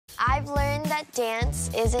I've learned that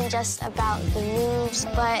dance isn't just about the moves,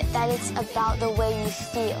 but that it's about the way you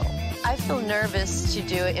feel. I feel nervous to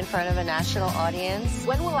do it in front of a national audience.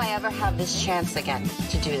 When will I ever have this chance again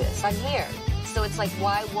to do this? I'm here. So it's like,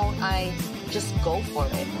 why won't I just go for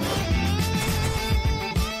it?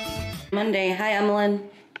 Monday. Hi, Emelyn.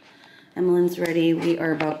 Emelyn's ready. We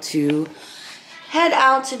are about to head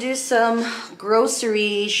out to do some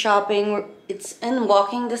grocery shopping. It's in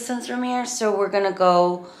walking distance from here, so we're gonna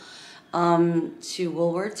go to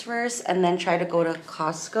Woolworths first and then try to go to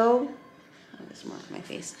Costco. Oh, there's more of my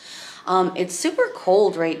face. It's super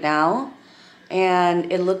cold right now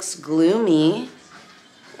and it looks gloomy.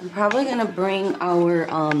 I'm probably gonna bring our,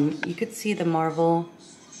 you could see the Marvel,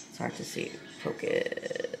 it's hard to see,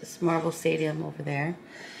 focus, Marvel Stadium over there.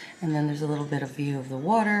 And then there's a little bit of view of the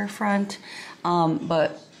waterfront,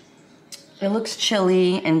 but it looks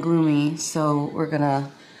chilly and gloomy, so we're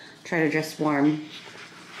gonna try to dress warm.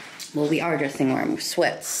 Well, we are dressing warm,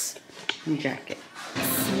 sweats and jacket.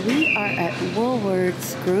 So we are at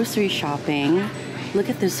Woolworths grocery shopping. Look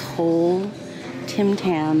at this whole Tim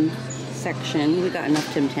Tam section. We got enough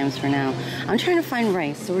Tim Tams for now. I'm trying to find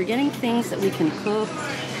rice, so we're getting things that we can cook,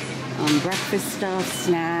 breakfast stuff,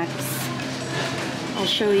 snacks. I'll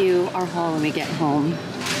show you our haul when we get home.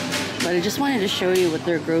 But I just wanted to show you what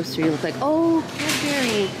their grocery looked like. Oh,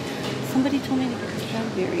 Cadbury. Somebody told me to get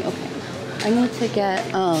Cadbury. Okay. I need to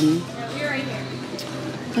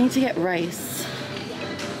get rice.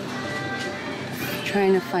 I'm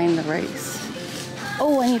trying to find the rice.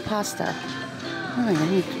 Oh, I need pasta. Oh, I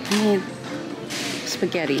need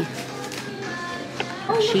spaghetti.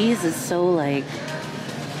 Cheese is so like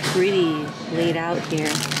pretty laid out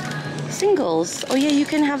here. Singles. Oh yeah, you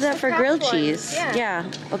can have that for grilled cheese. Yeah.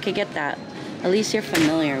 Okay, get that. At least you're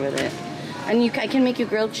familiar with it. And I can make you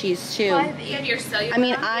grilled cheese too. I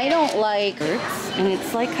mean, I don't like and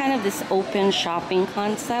it's like kind of this open shopping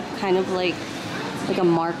concept, kind of like a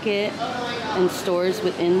market and stores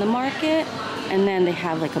within the market. And then they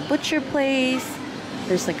have like a butcher place.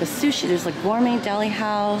 There's like a sushi. There's like gourmet deli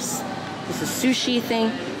house. There's a sushi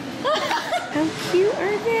thing. How cute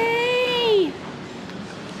are they?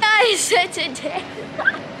 Guys, today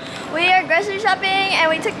we are grocery shopping and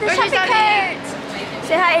we took the shopping cart.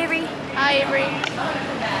 Say hi, Avery. Hi, Avery.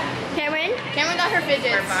 Cameron? Cameron got her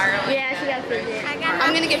fidgets. Yeah, she got fidgets.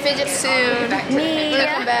 I'm gonna get fidgets soon. Me. When I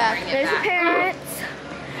come back. There's the parents.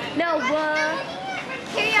 No,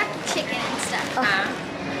 Teriyaki chicken and stuff.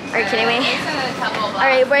 Are you kidding me?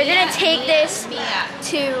 Alright, we're gonna take this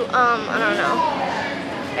to, I don't know.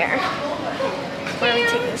 There. Where do we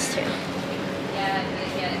take this to?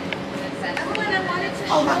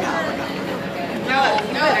 Oh my god. No,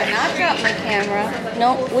 better not drop my camera.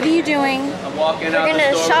 No, what are you doing? I'm walking out the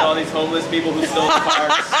store with all these homeless people who stole the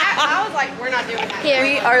parts. I was like, we're not doing that. Here.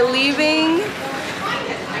 We are leaving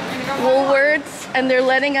Woolworths and they're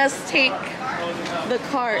letting us take the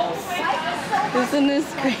carts. Isn't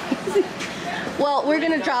this crazy? Well, we're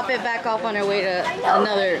gonna drop it back off on our way to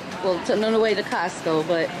another way to Costco,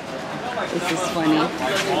 but this is funny.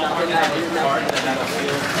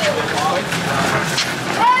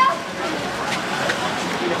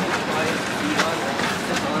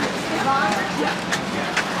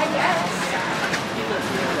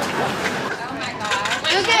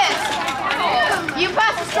 Lucas! You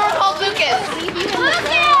passed a store called Lucas! Lucas!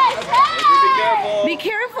 Be careful! Be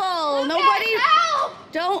careful! Nobody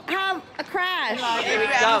don't have a crash! Go.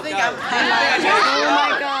 Oh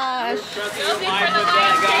my gosh!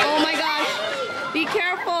 Oh my gosh! Be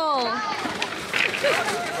careful!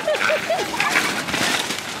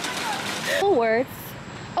 Woolworths.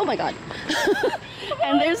 Oh my god!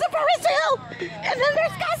 And there's a Ferris wheel! And then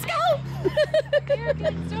there's Costco!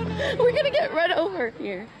 We're gonna get run over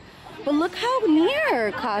here. But look how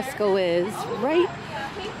near Costco is. Right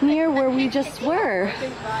near where we just were.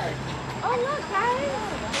 Oh, look, guys.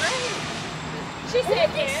 She said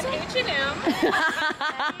H&M.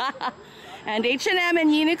 And H&M and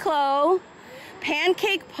Uniqlo.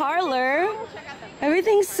 Pancake Parlor.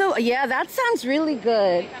 Everything's so... Yeah, that sounds really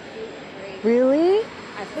good. Really?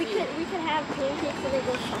 We could have pancakes and they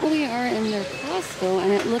go shopping. We are in their Costco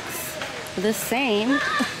and it looks the same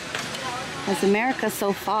as America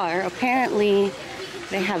so far. Apparently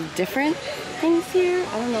they have different things here.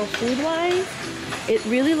 I don't know, food-wise. It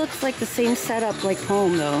really looks like the same setup like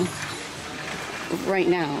home though, right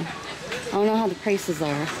now. I don't know how the prices are.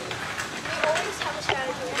 We always have a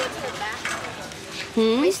strategy. We go to the back.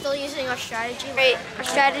 Hmm? Are we still using our strategy? Right, our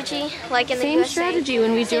strategy, like in the Same USA. strategy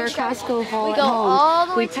when we do our Costco haul We at go home. all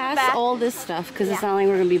the way We to the pass back. all this stuff because it's not like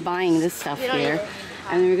we're going to be buying this stuff here.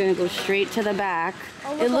 And then we're going to go straight to the back.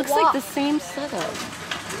 Oh, look, It a looks wok. like the same setup.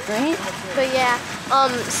 right? But yeah,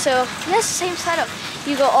 so yes, same setup.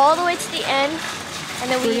 You go all the way to the end, and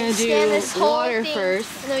then we scan this whole water thing, first,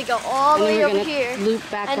 and then we go all the way over here. Loop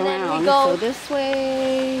back and around. Then we go so this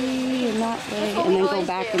way and that way, and then go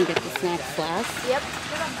back and get the snacks last. Yep.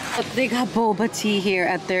 They got boba tea here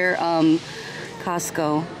at their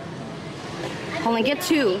Costco. Only get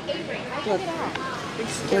 2. Look. Look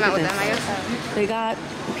at this. They got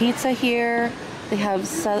pizza here. They have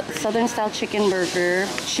Southern style chicken burger,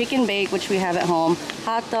 chicken bake, which we have at home,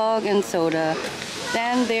 hot dog and soda.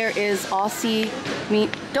 Then there is Aussie meat.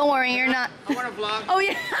 Don't worry, you're not. I want to vlog. Oh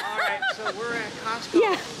yeah. All right, so we're at Costco.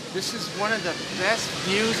 Yeah. This is one of the best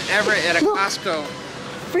views ever at a Costco.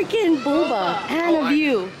 Freaking boba and a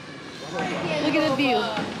view. Look at the view.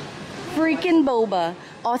 Freaking boba.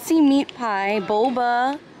 Aussie meat pie,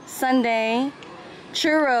 boba, sundae,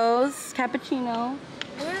 churros, cappuccino.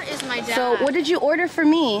 Where is my dad? So what did you order for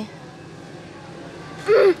me?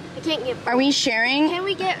 I can't get. Are we sharing? Can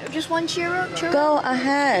we get just one churro? Go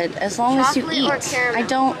ahead, as long as you Chocolate eat. or caramel? I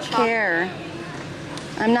don't Chocolate. care.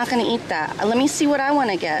 I'm not gonna eat that. Let me see what I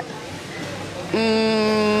want to get.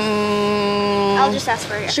 I'll just ask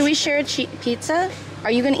for it. Should we share a pizza?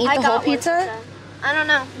 Are you gonna eat the whole pizza? I don't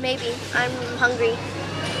know. Maybe. I'm hungry.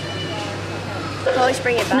 Always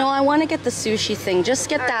bring it back. No, I want to get the sushi thing. Just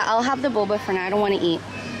get that. I'll have the boba for now. I don't want to eat.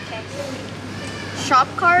 Okay. Shop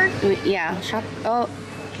card? Yeah, shop. Oh,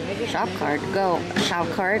 shop card. Go. Shop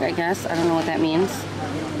card, I guess. I don't know what that means.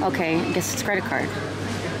 Okay, I guess it's credit card.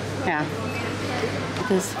 Yeah.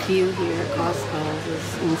 This view here at Costco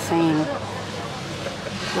is insane.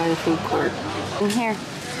 By the food court. In here.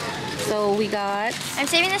 So we got. I'm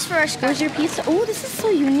saving this for our skirt. Where's your pizza? Oh, this is so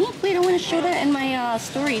unique. Wait, I want to show that in my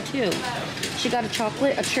story too. She got a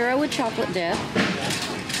churro with chocolate dip.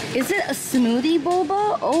 Is it a smoothie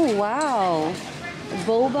boba? Oh wow,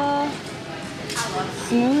 boba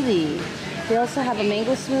smoothie. They also have a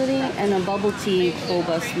mango smoothie and a bubble tea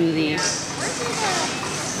boba smoothie.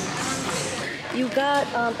 You got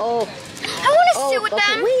oh. I want to sit with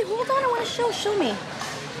them. Wait, hold on. I want to show me.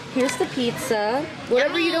 Here's the pizza.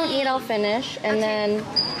 Whatever you don't eat, I'll finish. And then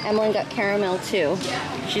Emelyn got caramel too.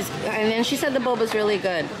 And then she said the boba's really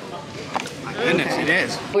good. My goodness, it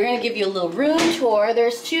is. We're gonna give you a little room tour.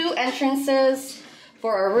 There's 2 entrances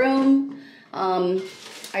for our room.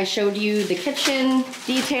 I showed you the kitchen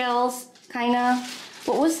details, kinda.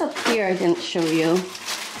 What was up here I didn't show you?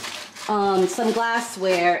 Some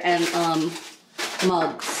glassware and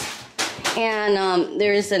mugs. And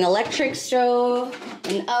there's an electric stove,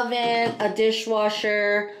 an oven, a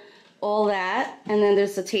dishwasher, all that. And then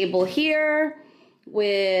there's a table here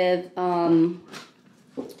with,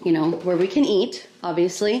 you know, where we can eat,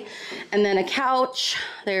 obviously. And then a couch.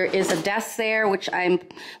 There is a desk there, which I'm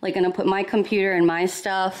like gonna put my computer and my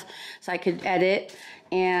stuff so I could edit.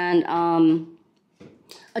 And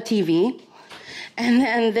a TV. And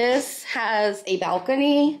then this has a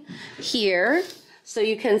balcony here. So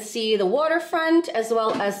you can see the waterfront as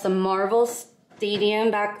well as the Marvel Stadium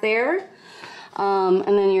back there.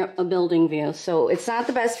 And then a building view. So it's not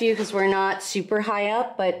the best view because we're not super high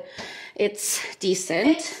up, but it's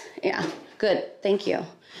decent. Yeah, good, thank you.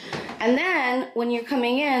 And then when you're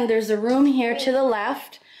coming in, there's a room here to the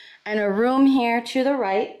left and a room here to the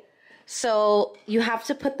right. So you have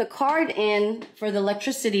to put the card in for the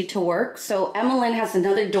electricity to work. So Emelyn has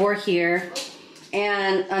another door here.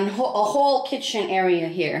 And a whole kitchen area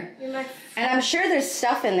here. And I'm sure there's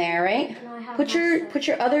stuff in there, right? No, put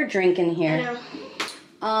your other drink in here.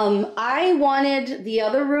 I wanted the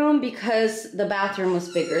other room because the bathroom was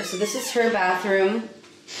bigger. So this is her bathroom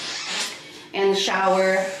and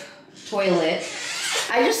shower, toilet.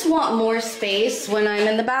 I just want more space when I'm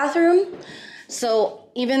in the bathroom. So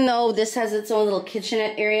even though this has its own little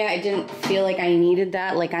kitchenette area, I didn't feel like I needed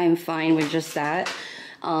that. Like I'm fine with just that.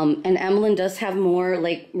 And Emelyn does have more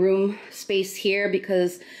like room space here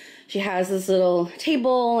because she has this little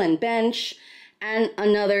table and bench and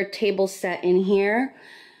another table set in here.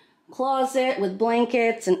 Closet with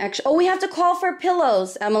blankets and extra. Oh, we have to call for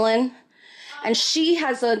pillows, Emelyn. And she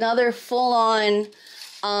has another full-on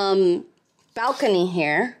balcony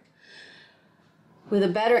here with a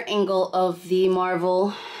better angle of the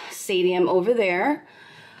Marvel Stadium over there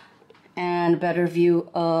and a better view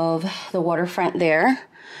of the waterfront there.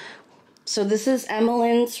 So this is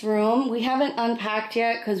Emelyn's room. We haven't unpacked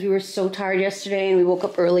yet because we were so tired yesterday and we woke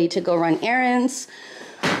up early to go run errands.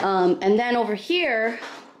 And then over here,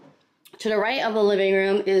 to the right of the living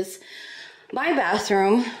room is my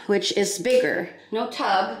bathroom, which is bigger. No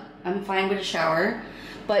tub, I'm fine with a shower,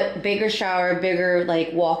 but bigger shower, bigger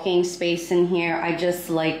like walking space in here.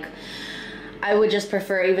 I would just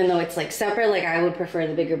prefer, even though it's like separate, like I would prefer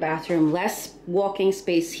the bigger bathroom, less walking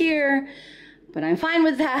space here, but I'm fine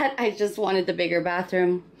with that. I just wanted the bigger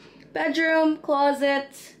bathroom. Bedroom,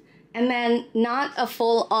 closet, and then not a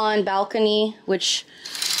full-on balcony, which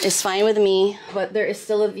is fine with me, but there is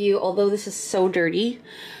still a view, although this is so dirty.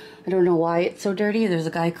 I don't know why it's so dirty. There's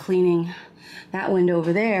a guy cleaning that window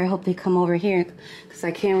over there. I hope they come over here, because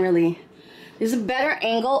I can't really... There's a better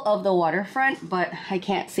angle of the waterfront, but I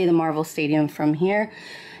can't see the Marvel Stadium from here.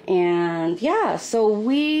 And yeah, so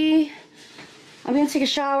I'm gonna take a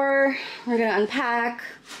shower. We're gonna unpack.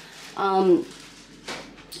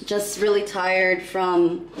 Just really tired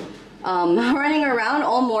from running around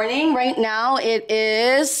all morning. Right now it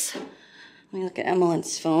is, let me look at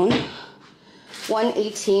Emelyn's phone,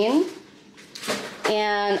 1:18.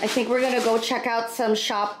 And I think we're gonna go check out some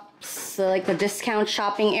shops, like the discount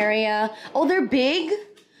shopping area. Oh, they're big.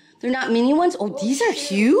 They're not mini ones. Oh, these are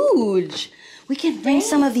huge. We can bring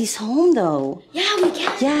some of these home though. Yeah, we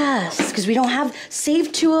can. Yes, because we don't have,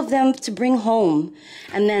 save 2 of them to bring home.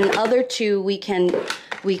 And then other 2 we can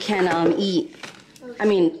eat. I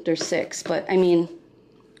mean, there's 6, but I mean,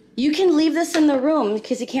 you can leave this in the room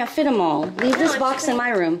because you can't fit them all. Leave this box in my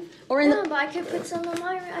room. Or in but I could put some in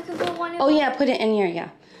my room. I could put one in yeah, put it in here, yeah.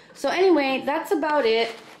 So anyway, that's about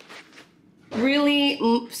it. Really,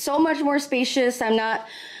 so much more spacious. I'm not,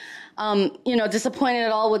 you know, disappointed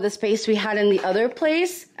at all with the space we had in the other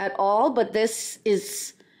place at all, but this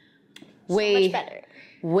is way, so much better.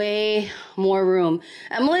 Way more room.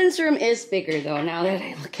 Emelyn's room is bigger though, now that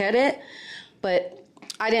I look at it, but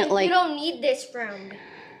I didn't like... You don't need this room.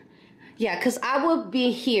 Yeah, because I would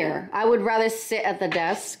be here. I would rather sit at the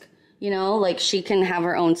desk, you know, like she can have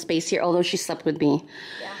her own space here, although she slept with me.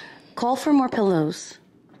 Yeah. Call for more pillows.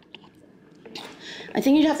 I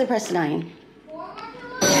think you'd have to press 9. Ding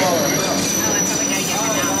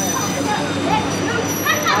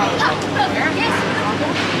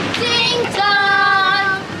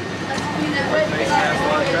dong!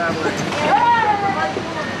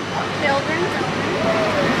 Children?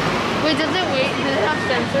 Wait, does it have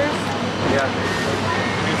sensors? Yeah.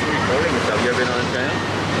 It's recording and stuff. You ever been on the channel?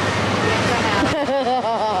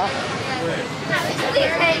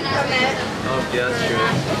 Oh, yeah, that's true.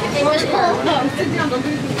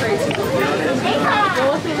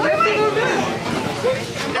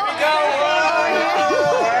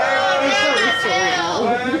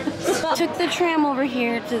 Took the tram over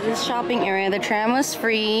here to this shopping area. The tram was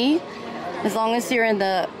free as long as you're in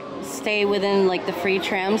the stay within like the free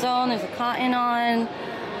tram zone. There's a Cotton On.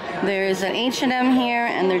 There's an H&M here,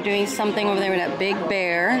 and they're doing something over there with that big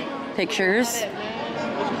bear pictures.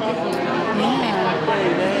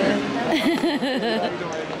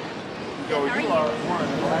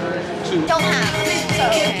 Don't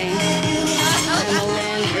have. Okay.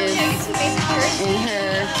 Emelyn is in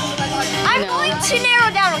her... I'm going to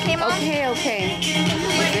narrow down, okay, Mom? Okay.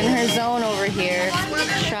 In her zone over here,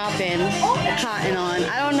 shopping, Cotton On.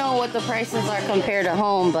 I don't know what the prices are compared to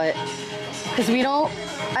home, but because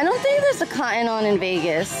I don't think there's a Cotton On in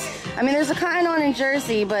Vegas. I mean, there's a Cotton On in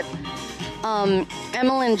Jersey, but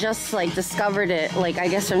Emelyn just like discovered it, like I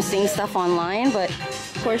guess from seeing stuff online, but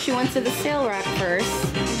of course she went to the sale rack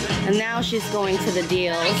first, and now she's going to the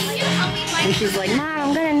deals, and she's like, Mom,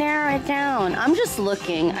 I'm gonna narrow it down. I'm just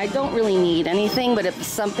looking. I don't really need anything, but if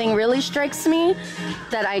something really strikes me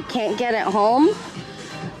that I can't get at home,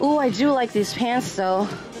 ooh, I do like these pants though,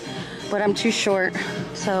 but I'm too short,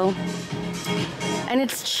 so. And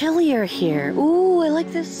it's chillier here. Ooh, I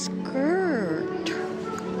like this skirt.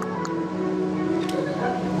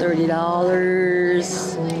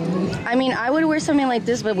 $30. I mean, I would wear something like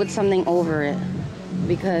this, but with something over it,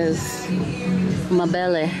 because my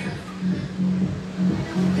belly.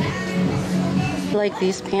 I like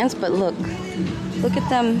these pants, but look at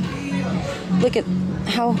them. Look at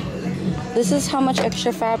how, this is how much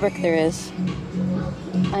extra fabric there is.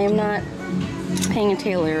 I am not paying a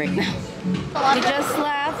tailor right now. We just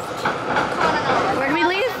left. Where did we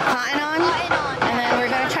leave? Cotton On? And then we're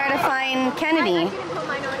gonna try to find Kennedy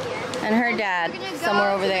and her dad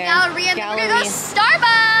somewhere over there. Gallery. We're gonna go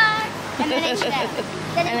Starbucks. And then H&M.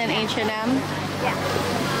 And then H&M.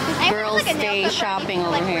 Yeah. Girls stay shopping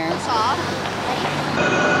over here.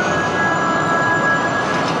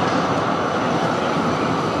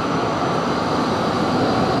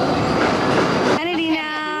 Kennedy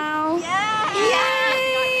now. Yeah.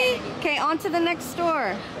 Yay! Okay, on to the next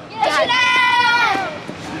store. H&M.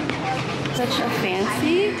 Such a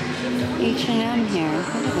fancy H&M here.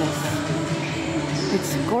 Look at this.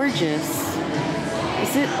 It's gorgeous.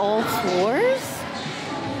 Is it all floors?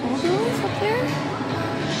 All those up there?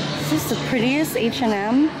 Is this the prettiest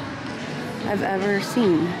H&M? I've ever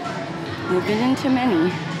seen. I've been into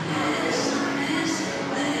many.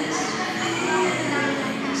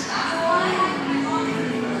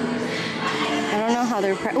 I don't know how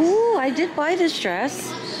they're ooh, I did buy this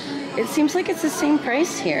dress. It seems like it's the same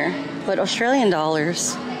price here, but Australian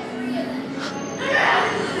dollars.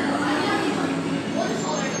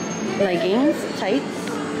 Leggings,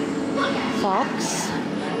 tights, socks.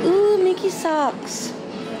 Ooh, Mickey socks.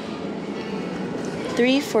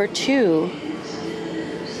 3 for $2.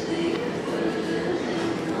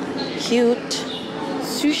 Cute.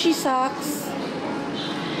 Sushi socks.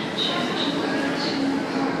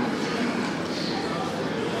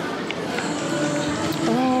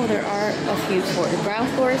 Oh, there are a few floors. Ground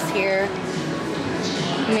floors here,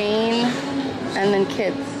 main, and then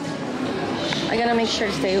kids. I gotta make sure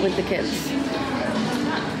to stay with the kids.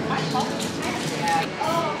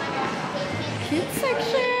 Kids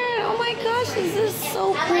section. Oh my gosh, this is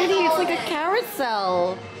so pretty. It's like a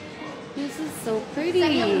carousel. This is so pretty.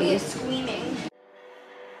 Second, who is screaming?